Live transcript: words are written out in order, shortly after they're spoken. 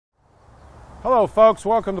Hello folks,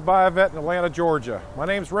 welcome to Buy a Vet in Atlanta, Georgia. My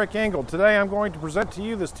name is Rick Engel. Today I'm going to present to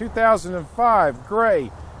you this 2005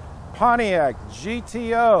 gray Pontiac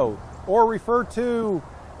GTO, or referred to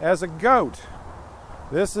as a GOAT.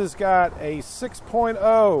 This has got a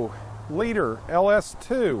 6.0 liter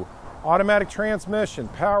LS2, automatic transmission,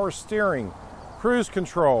 power steering, cruise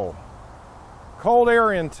control, cold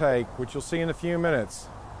air intake, which you'll see in a few minutes,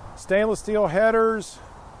 stainless steel headers,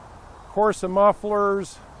 Corsa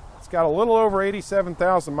mufflers. It's got a little over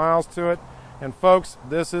 87,000 miles to it, and folks,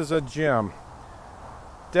 this is a gem.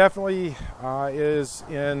 Definitely is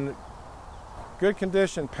in good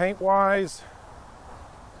condition paint-wise.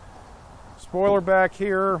 Spoiler back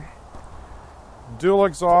here, dual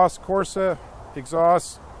exhaust, Corsa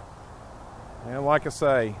exhaust, and like I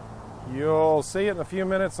say, you'll see it in a few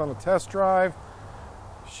minutes on a test drive.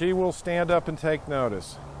 She will stand up and take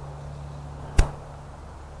notice.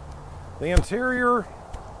 The interior,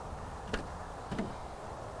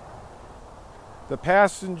 the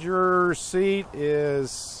passenger seat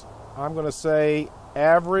is, I'm going to say,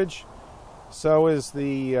 average. So is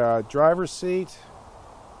the driver's seat.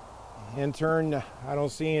 In turn, I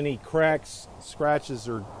don't see any cracks, scratches,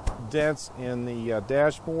 or dents in the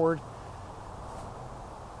dashboard.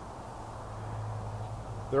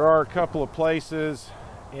 There are a couple of places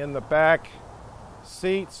in the back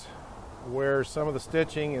seats where some of the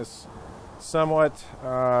stitching is somewhat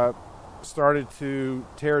started to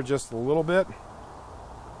tear just a little bit.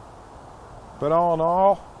 But all in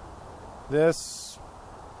all, this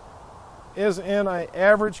is in an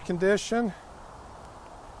average condition.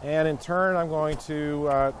 And in turn, I'm going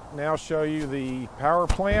to now show you the power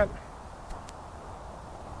plant.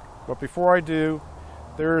 But before I do,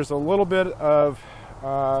 there's a little bit of,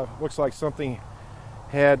 looks like something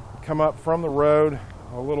had come up from the road,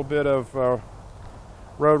 a little bit of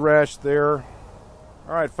road rash there.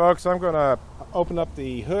 All right, folks, I'm going to open up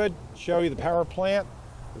the hood, show you the power plant.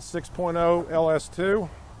 The 6.0 LS2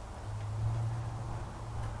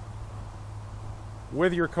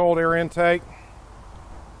 with your cold air intake.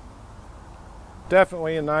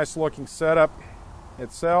 Definitely a nice looking setup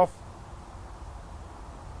itself.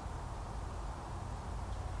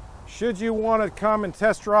 Should you want to come and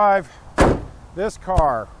test drive this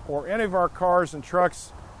car or any of our cars and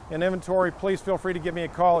trucks in inventory, please feel free to give me a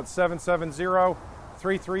call at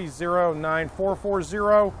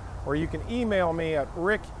 770-330-9440. Or you can email me at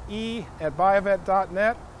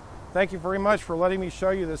ricke@buyavet.net. Thank you very much for letting me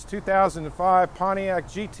show you this 2005 Pontiac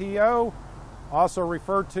GTO, also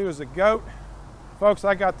referred to as a GOAT. Folks,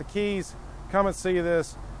 I got the keys. Come and see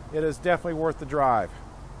this. It is definitely worth the drive.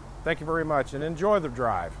 Thank you very much, and enjoy the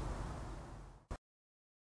drive.